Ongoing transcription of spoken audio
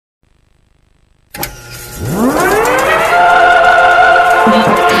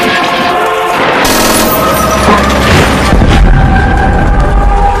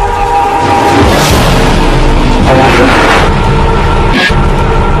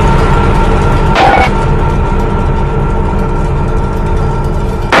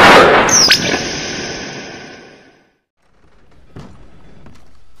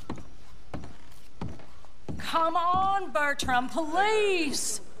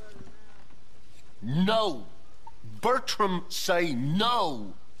please. No. Bertram, say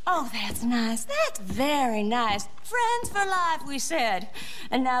no. Oh, that's nice. That's very nice. Friends for life, we said.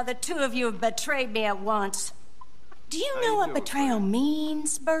 And now the two of you have betrayed me at once. Do you know what betrayal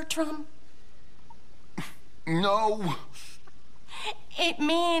means, Bertram? No. It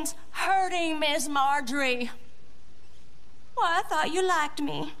means hurting Miss Marjorie. Well, I thought you liked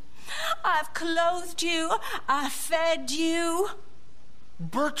me. I've clothed you. I've fed you.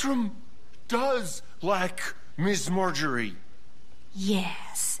 Bertram does like Miss Marjorie.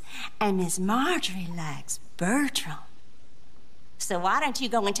 Yes, and Miss Marjorie likes Bertram. So why don't you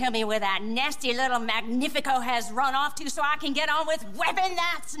go and tell me where that nasty little Magnifico has run off to so I can get on with whipping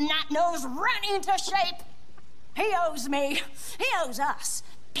that snot-nose right into shape? He owes me. He owes us.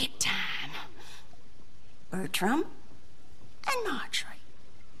 Big time. Bertram and Marjorie.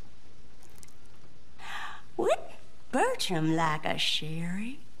 Would Bertram like a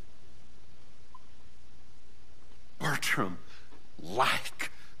sherry? Bertram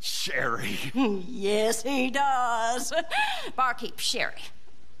like sherry. Yes, he does. Barkeep, sherry.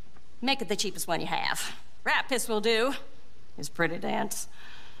 Make it the cheapest one you have. Rat piss will do. His pretty dance.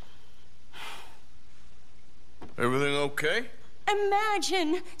 Everything okay?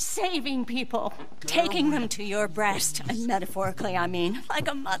 Imagine saving people, taking them to your breast, and metaphorically, I mean, like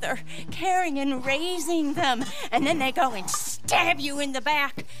a mother, caring and raising them, and then they go and stab you in the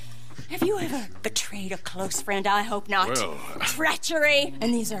back. Have you ever betrayed a close friend? I hope not. Well, Treachery.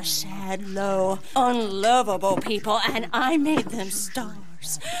 And these are sad, low, unlovable people, and I made them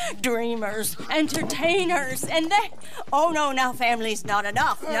stars, dreamers, entertainers, and they... Oh, no, now family's not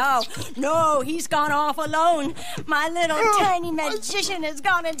enough. No, he's gone off alone. My little tiny magician has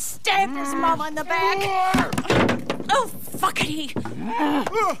gone and stabbed his mama in the back. Oh, fuckity.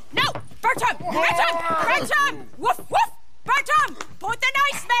 No, Bertram! Bertram! Woof, woof! Bertram, put the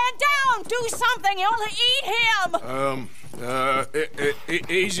nice man down! Do something, you'll eat him!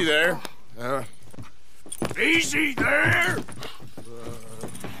 Easy there. Easy there!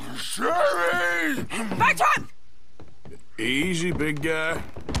 Sherry! Bertram! Easy, big guy.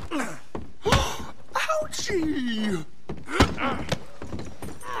 Ouchie!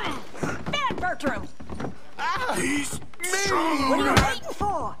 Bad Bertram! He's Me! What are you waiting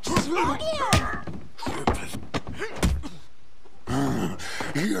for? Slow down!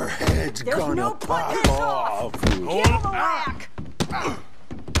 Your head's There's gonna no pop point off. Give him a whack!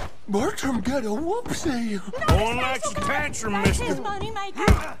 Bertram got a whoopsie. Going like a tantrum, That's his mister. money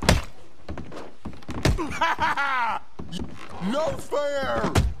maker. No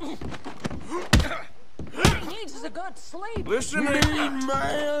fair. He needs a good sleep. Listen to Mean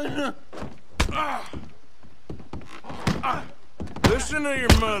man. Listen to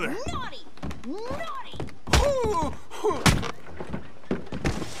your mother. Naughty! Naughty!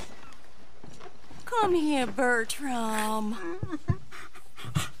 Come here, Bertram.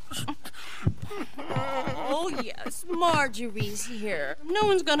 Oh, yes, Marjorie's here. No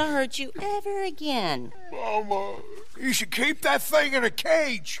one's gonna hurt you ever again. Mama, you should keep that thing in a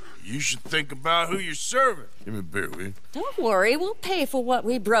cage. You should think about who you're serving. Give me a beer, will you? Don't worry, we'll pay for what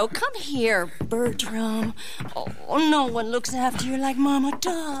we broke. Come here, Bertram. Oh, no one looks after you like Mama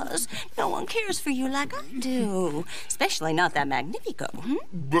does. No one cares for you like I do. Especially not that Magnifico,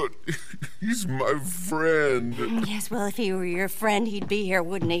 But he's my friend. Yes, well, if he were your friend, he'd be here,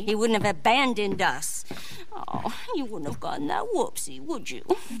 wouldn't he? He wouldn't have abandoned us. Oh, you wouldn't have gotten that whoopsie, would you?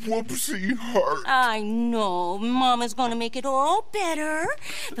 Whoopsie heart. I know. Mama's gonna make it all better.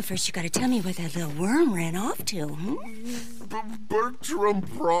 But first, you gotta tell me where that little worm ran off to, Bertram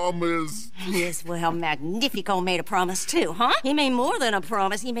promised. Yes, well, Magnifico made a promise, too, huh? He made more than a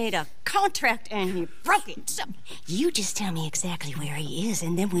promise. He made a contract, and he broke it. So, you just tell me exactly where he is,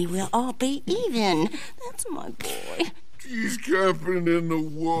 and then we will all be even. That's my boy. He's camping in the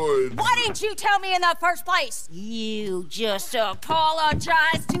woods. Why didn't you tell me in the first place? You just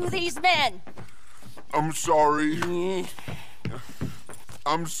apologize to these men. I'm sorry.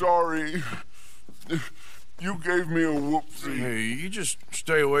 I'm sorry. You gave me a whoopsie. Hey, you just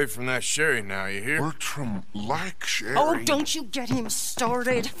stay away from that sherry now, you hear? Bertram likes sherry. Oh, don't you get him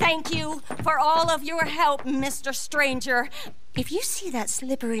started. Thank you for all of your help, Mr. Stranger. If you see that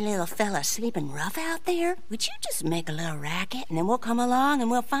slippery little fella sleeping rough out there, would you just make a little racket and then we'll come along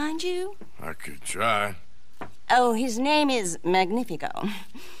and we'll find you? I could try. Oh, his name is Magnifico.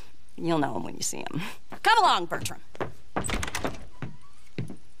 You'll know him when you see him. Come along, Bertram.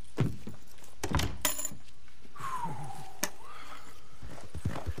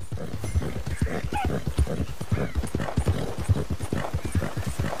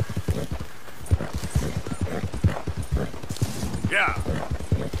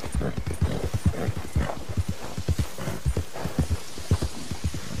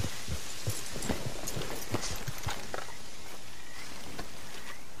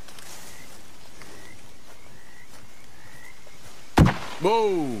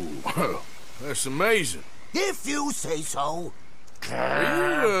 Whoa! That's amazing. If you say so.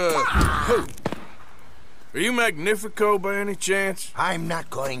 Are you Magnifico by any chance? I'm not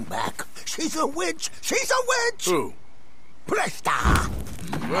going back. She's a witch. She's a witch. Who? Presta.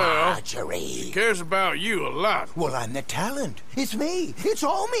 Well, Marjorie. she cares about you a lot. Well, I'm the talent. It's me. It's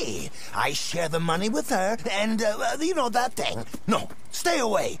all me. I share the money with her, and, you know, that thing. No, stay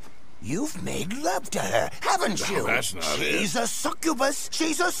away. You've made love to her, haven't you? No, that's not it. She's a succubus.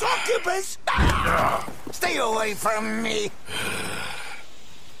 She's a succubus. Ah! Stay away from me.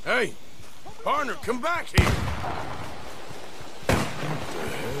 Hey, partner, come back here.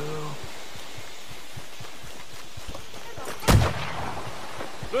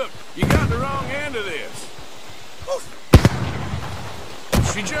 Look, you got the wrong end of this.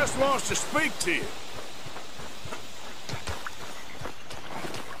 She just wants to speak to you.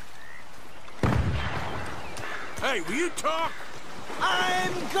 Hey, will you talk?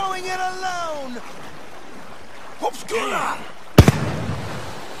 I'm going it alone. Obscura.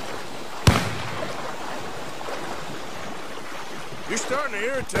 You're starting to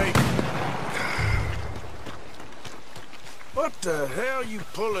irritate. What the hell you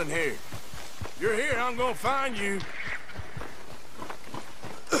pulling here? You're here, I'm gonna find you.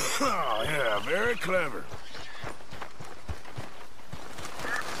 Oh, yeah, very clever.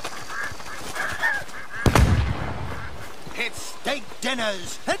 It's steak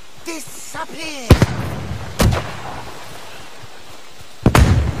dinners. Disappear.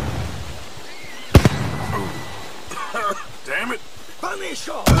 Damn it. Punish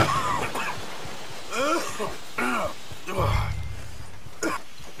her.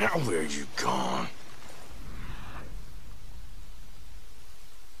 Now where you gone?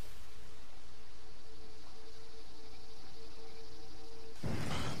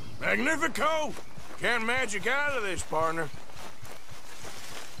 Magnifico! Can't magic out of this, partner.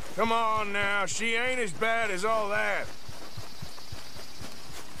 Come on now, she ain't as bad as all that.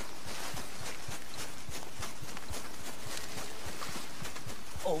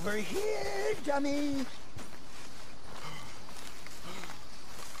 Over here, dummy.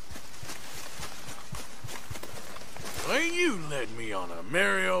 Ain't you led me on a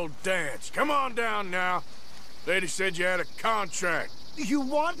merry old dance. Come on down now. Lady said you had a contract. You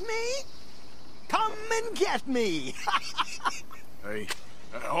want me? Come and get me. Hey,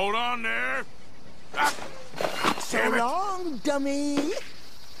 hold on there. So Damn it. long, dummy.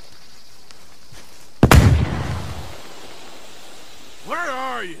 Where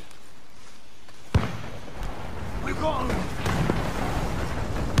are you? We're gone.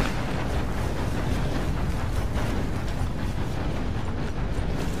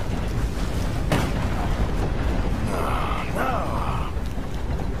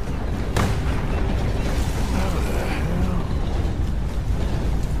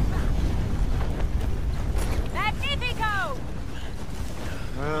 Magnifico!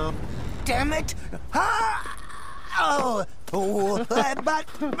 Damn it! Ah! Oh! Oh! But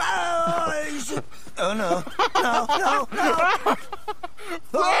oh no! No! No! No!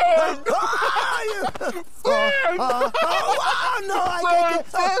 Oh no! I can't.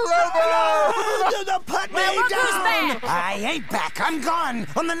 Put me Well, look who's down! back. I ain't back. I'm gone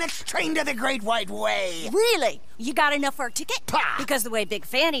on the next train to the Great White Way. Really? You got enough for a ticket? Pah! Because the way Big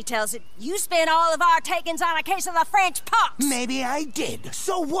Fanny tells it, you spent all of our takings on a case of the French pox. Maybe I did.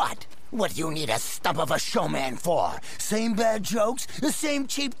 So what? What do you need a stump of a showman for? Same bad jokes, the same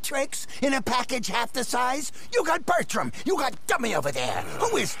cheap tricks, in a package half the size? You got Bertram, you got Dummy over there.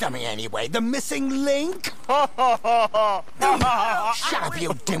 Who is Dummy anyway? The missing link? Shut up,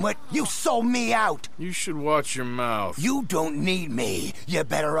 you dimwit. You sold me out. You should watch your mouth. You don't need me. You're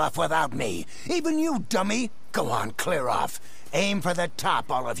better off without me. Even you, Dummy. Go on, clear off. Aim for the top,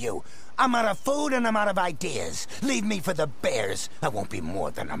 all of you. I'm out of food and I'm out of ideas. Leave me for the bears. I won't be more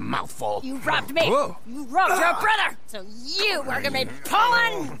than a mouthful. You robbed me. Whoa. You robbed your brother. So you are gonna be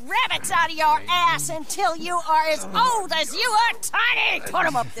pulling rabbits out of your ass until you are as old as you are tiny. Put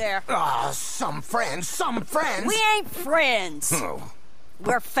them up there. Ah, some friends, some friends. We ain't friends. Oh,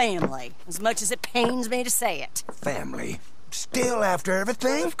 We're family, as much as it pains me to say it. family. Still after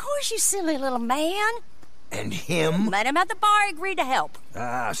everything? Of course, you silly little man. And him? Met him at the bar, agreed to help.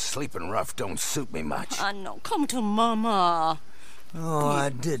 Ah, sleeping rough don't suit me much. I know. Come to Mama. Oh, I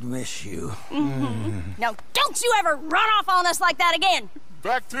did miss you. Now, don't you ever run off on us like that again.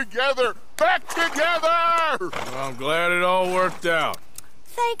 Back together! Back together! Well, I'm glad it all worked out.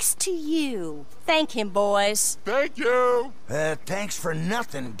 Thanks to you. Thank him, boys. Thank you. Thanks for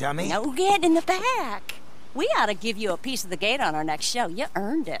nothing, dummy. No, get in the back. We ought to give you a piece of the gate on our next show. You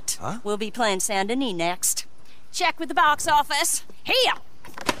earned it. Huh? We'll be playing Saint Denis next. Check with the box office. Here!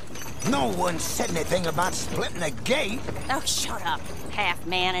 No one said anything about splitting the gate. Oh, shut up. Half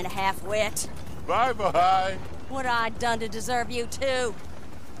man and half wit. Bye-bye. What I done to deserve you, too?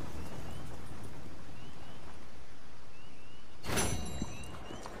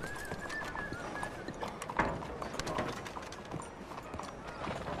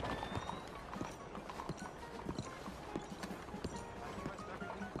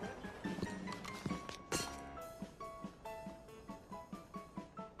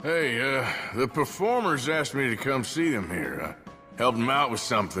 Hey, the performers asked me to come see them here. Helped them out with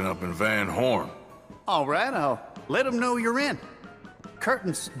something up in Van Horn. All right, I'll let them know you're in.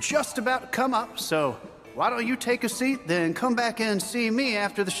 Curtain's just about to come up, so why don't you take a seat, then come back and see me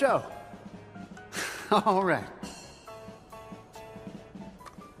after the show? All right.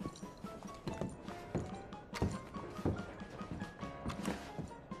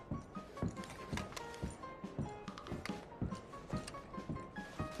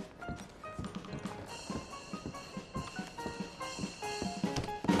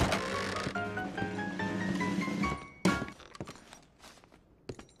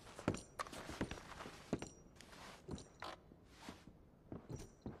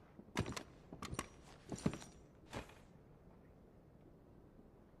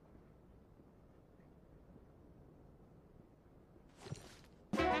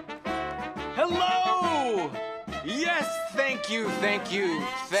 Hello! Yes, thank you, thank you,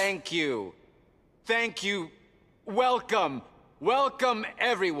 thank you. Thank you. Welcome. Welcome,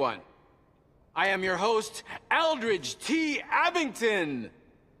 everyone. I am your host, Aldridge T. Abington.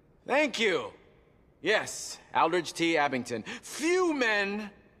 Thank you. Yes, Aldridge T. Abington. Few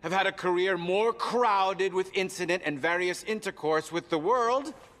men have had a career more crowded with incident and various intercourse with the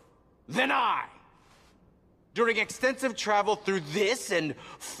world than I. During extensive travel through this and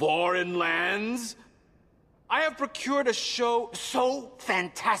foreign lands, I have procured a show so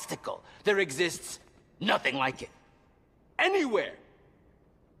fantastical there exists nothing like it. Anywhere.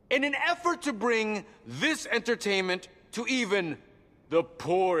 In an effort to bring this entertainment to even the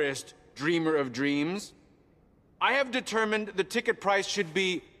poorest dreamer of dreams, I have determined the ticket price should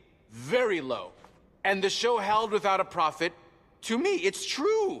be very low, and the show held without a profit. To me, it's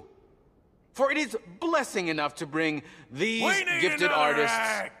true. For it is blessing enough to bring these gifted artists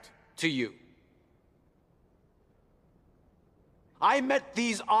to you. I met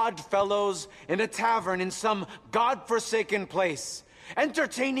these odd fellows in a tavern in some godforsaken place,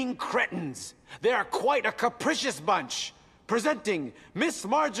 entertaining cretins. They are quite a capricious bunch, presenting Miss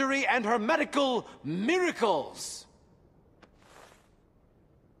Marjorie and her medical miracles.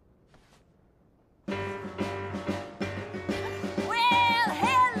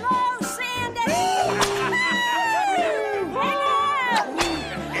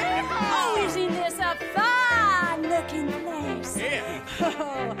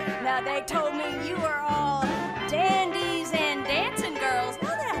 Now they told me you were all dandies and dancing girls.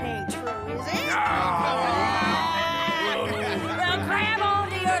 Now that ain't true, is it? No. Well, grab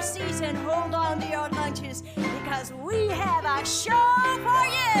onto your seats and hold on to your lunches because we have a show for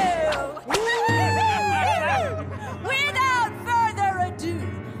you. Without further ado,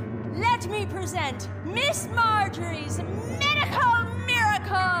 let me present Miss Marjorie's medical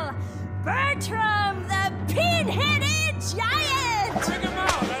miracle, Bertram the Pin-Headed Giant. Bring him out.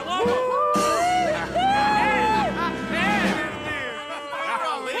 I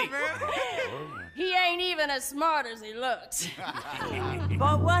love him. He ain't even as smart as he looks.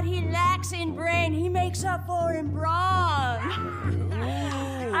 But what he lacks in brain, he makes up for in brawn.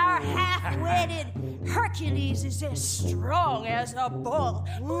 Our half-witted Hercules is as strong as a bull.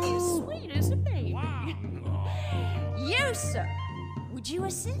 He's sweet as a baby. You, sir, would you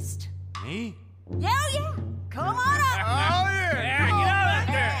assist? Me? Yeah, yeah. Come on up. Oh, yeah. Get out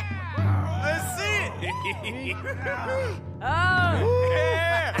there. Let's see it. Oh.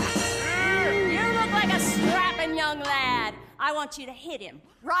 Yeah. You look like a strapping young lad. I want you to hit him.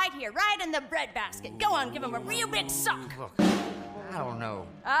 Right here, right in the breadbasket. Go on, give him a real big suck. Look, I don't know.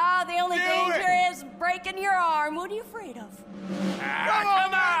 Oh, the only danger is breaking your arm. What are you afraid of?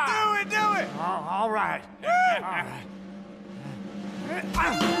 Come on. Do it. All right.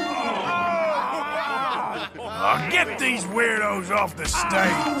 Get these weirdos off the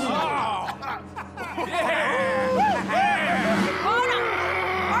stage. Hold on!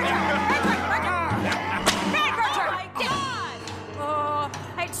 Bertram!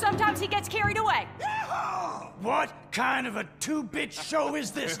 Hey, sometimes he gets carried away. What? kind of a two-bit show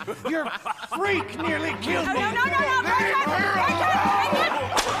is this? Your freak nearly killed me.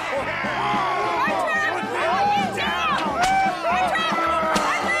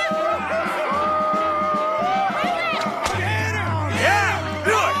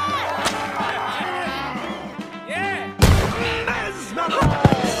 No,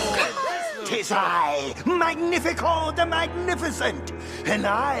 Tis I, Magnifico the Magnificent, and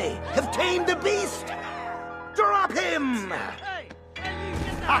I have tamed the beast. Drop him!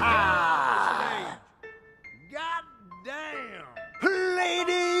 Ha! God damn!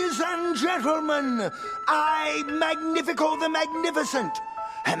 Ladies and gentlemen, I, Magnifico the Magnificent,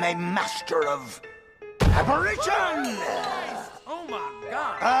 am a master of apparition Oh my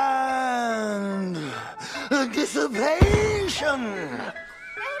God! and dissipation,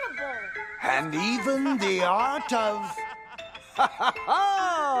 and even the art of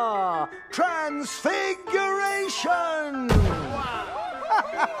transfiguration.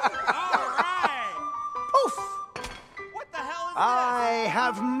 Poof! What the hell is I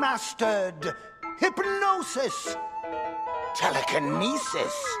have mastered hypnosis,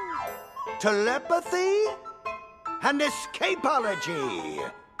 telekinesis, telepathy, and escapology.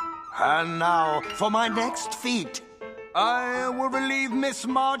 And now, for my next feat, I will relieve Miss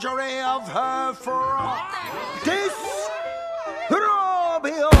Marjorie of her disrobio.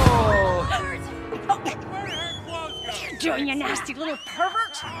 What are you doing, you nasty little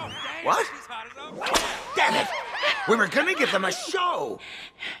pervert? What? Damn it! We were gonna give them a show.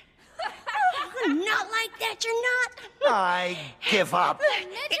 Not like that, you're not. I give up.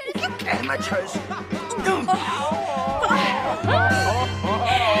 Amateurs. Go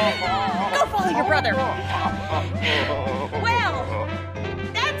follow your brother. Well,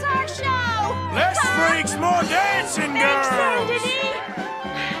 that's our show. Less freaks, more dancing Thanks, girls! Sandy.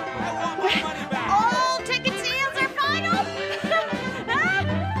 All ticket sales are final.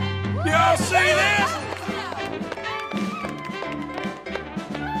 Y'all see this?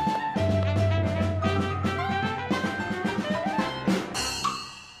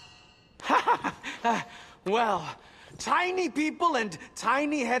 Well, tiny people and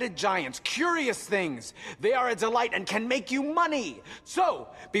tiny-headed giants, curious things. They are a delight and can make you money. So,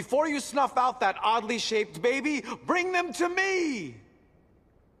 before you snuff out that oddly shaped baby, bring them to me.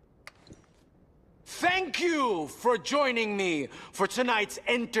 Thank you for joining me for tonight's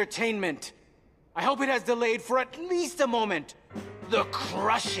entertainment. I hope it has delayed for at least a moment the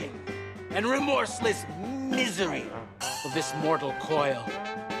crushing and remorseless misery of this mortal coil.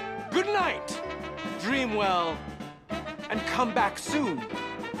 Good night. Dream well, and come back soon.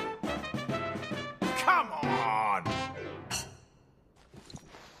 Come on!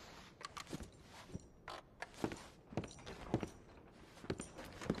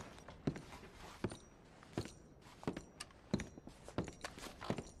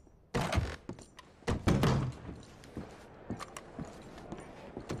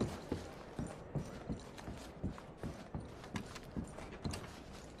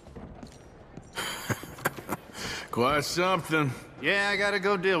 Quite something. Yeah, I gotta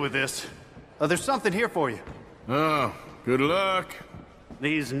go deal with this. There's something here for you. Oh, good luck.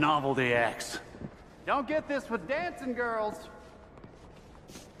 These novelty acts. Don't get this with dancing girls.